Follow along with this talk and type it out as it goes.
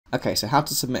Okay, so how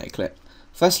to submit a clip.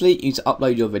 Firstly, you need to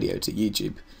upload your video to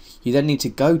YouTube. You then need to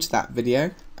go to that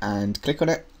video and click on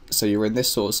it. So you're in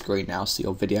this sort of screen now, so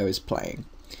your video is playing.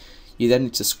 You then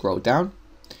need to scroll down.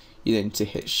 You then need to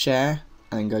hit share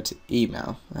and then go to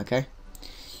email. Okay.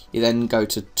 You then go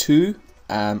to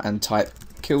and type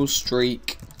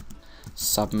killstreak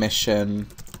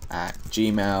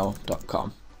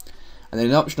submission@gmail.com. And then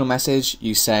in an optional message,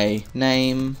 you say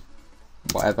name,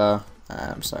 whatever.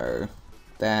 So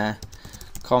there,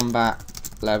 combat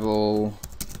level,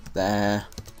 there,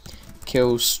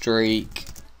 kill streak,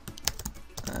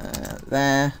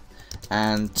 there,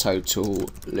 and total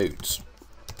loot.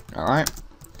 Alright.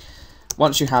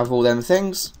 Once you have all them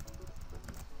things,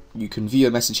 you can view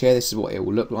a message here. This is what it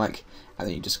will look like, and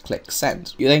then you just click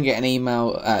send. You then get an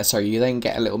email. You then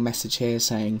get a little message here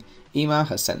saying email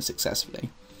has sent successfully.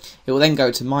 It will then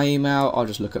go to my email. I'll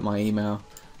just look at my email,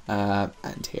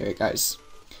 and here it goes.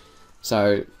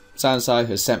 So so-and-so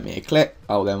has sent me a clip.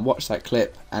 I'll then watch that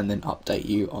clip and then update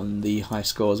you on the high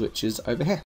scores, which is over here.